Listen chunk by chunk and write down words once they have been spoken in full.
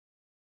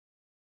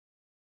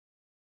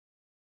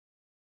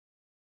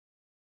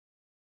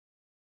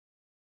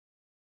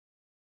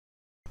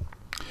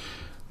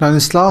Now in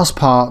this last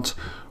part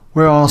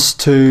we're asked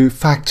to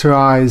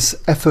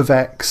factorise f of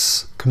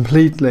x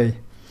completely,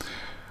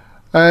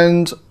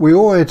 and we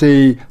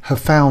already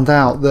have found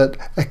out that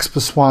x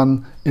plus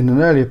 1 in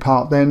an earlier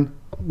part then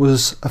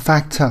was a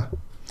factor.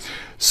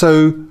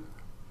 So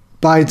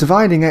by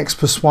dividing x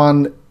plus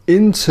 1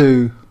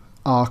 into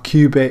our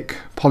cubic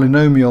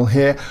polynomial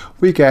here,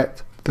 we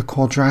get the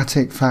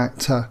quadratic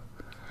factor.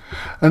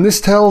 And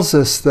this tells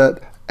us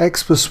that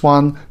x plus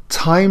 1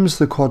 times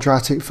the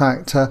quadratic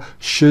factor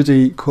should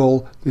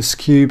equal this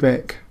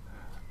cubic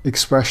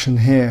expression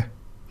here.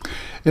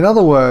 In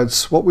other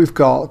words, what we've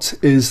got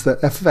is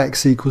that f of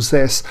x equals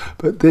this,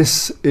 but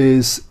this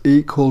is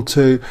equal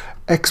to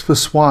x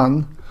plus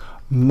 1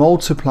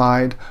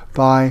 multiplied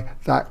by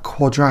that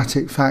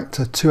quadratic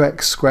factor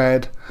 2x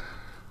squared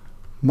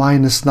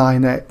minus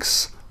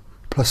 9x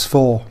plus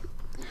 4.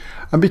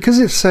 And because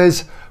it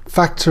says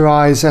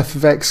factorise f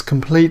of x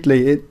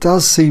completely, it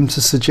does seem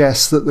to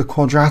suggest that the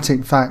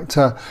quadratic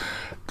factor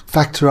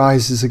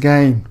factorises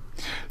again.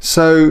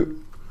 So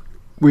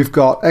we've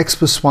got x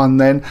plus 1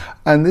 then,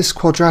 and this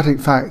quadratic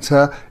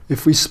factor,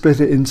 if we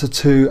split it into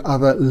two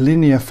other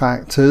linear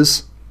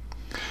factors,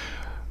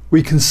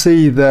 we can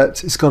see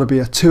that it's got to be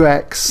a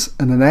 2x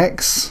and an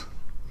x,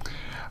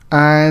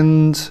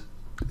 and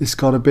it's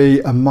got to be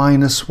a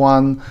minus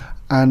 1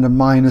 and a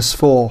minus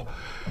 4.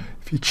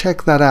 If you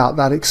check that out,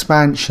 that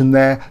expansion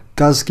there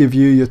does give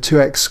you your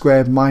 2x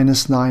squared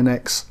minus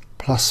 9x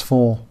plus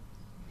 4.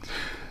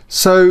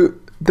 So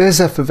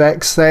there's f of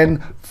x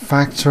then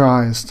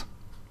factorised.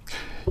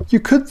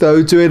 You could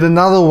though do it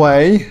another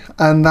way,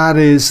 and that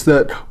is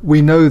that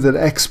we know that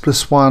x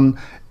plus 1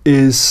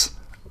 is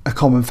a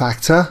common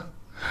factor,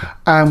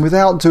 and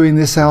without doing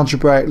this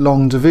algebraic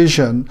long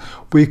division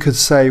we could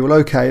say, well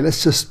okay,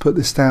 let's just put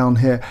this down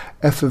here.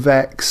 F of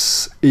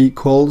x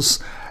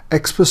equals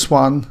x plus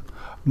 1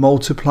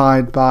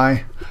 multiplied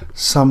by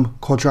some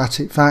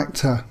quadratic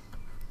factor.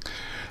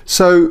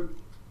 So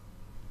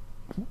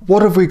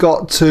what have we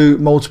got to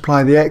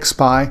multiply the x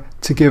by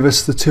to give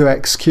us the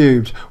 2x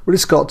cubed? Well,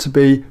 it's got to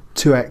be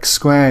 2x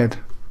squared.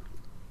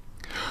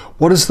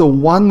 What has the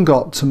 1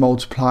 got to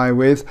multiply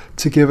with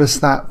to give us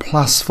that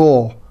plus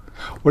 4?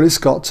 Well, it's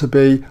got to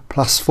be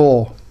plus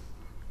 4.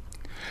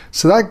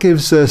 So that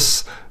gives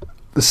us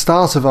the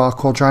start of our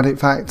quadratic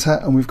factor,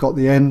 and we've got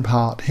the end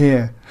part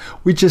here.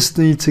 We just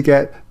need to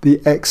get the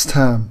x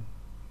term.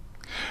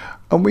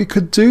 And we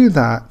could do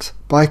that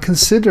by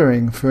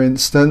considering, for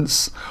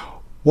instance,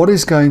 what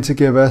is going to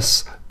give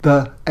us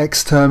the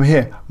x term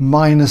here,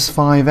 minus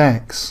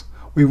 5x.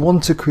 We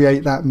want to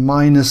create that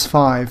minus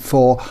 5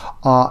 for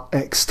our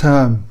x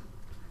term.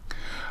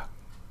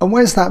 And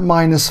where's that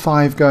minus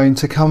 5 going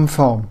to come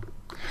from?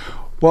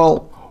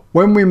 Well,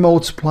 when we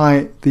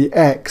multiply the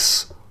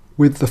x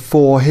with the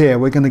 4 here,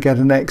 we're going to get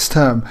an x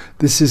term.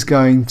 This is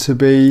going to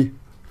be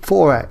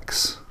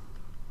 4x.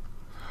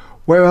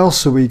 Where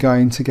else are we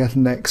going to get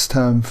an x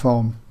term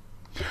from?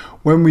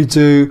 When we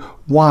do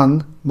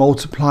 1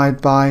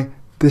 multiplied by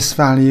this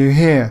value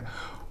here,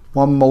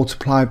 1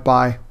 multiplied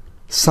by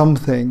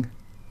something,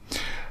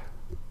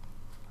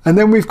 and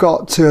then we've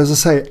got to, as I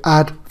say,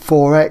 add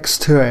 4x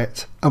to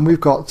it, and we've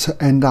got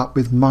to end up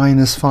with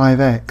minus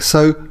 5x.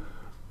 So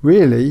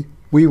really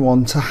we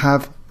want to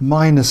have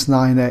minus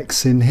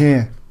 9x in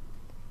here.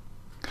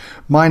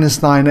 Minus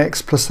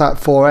 9x plus that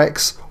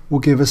 4x will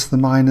give us the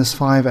minus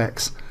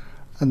 5x,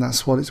 and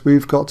that's what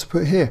we've got to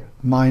put here,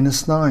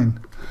 minus 9.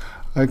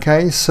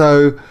 Okay,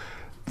 so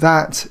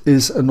that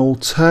is an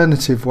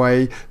alternative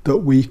way that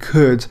we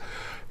could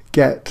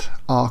get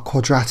our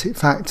quadratic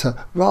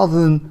factor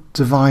rather than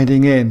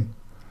dividing in.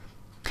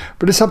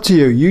 But it's up to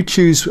you. You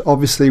choose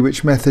obviously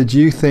which method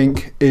you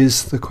think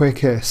is the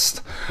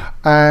quickest,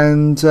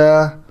 and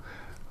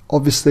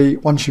obviously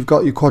once you've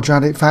got your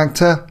quadratic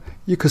factor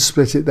you could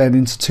split it then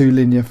into two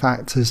linear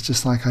factors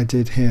just like I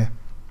did here.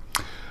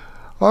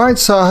 Alright,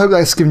 so I hope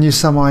that's given you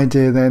some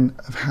idea then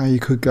of how you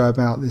could go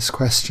about this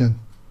question.